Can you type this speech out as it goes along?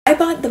I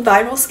bought the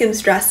viral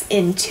Skims dress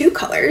in 2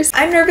 colors.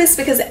 I'm nervous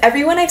because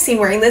everyone I've seen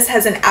wearing this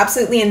has an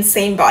absolutely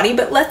insane body,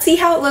 but let's see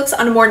how it looks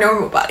on a more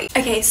normal body.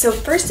 Okay, so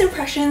first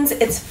impressions,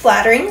 it's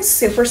flattering,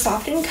 super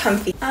soft and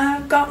comfy.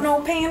 I've got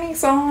no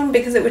panties on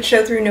because it would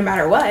show through no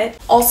matter what.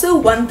 Also,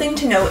 one thing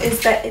to note is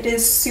that it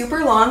is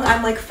super long.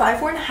 I'm like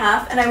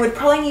 5'4.5", and I would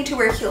probably need to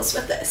wear heels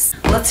with this.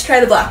 Let's try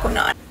the black one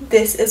on.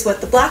 This is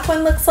what the black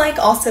one looks like,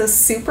 also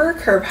super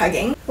curve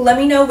hugging. Let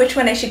me know which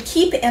one I should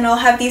keep, and I'll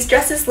have these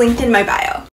dresses linked in my bio.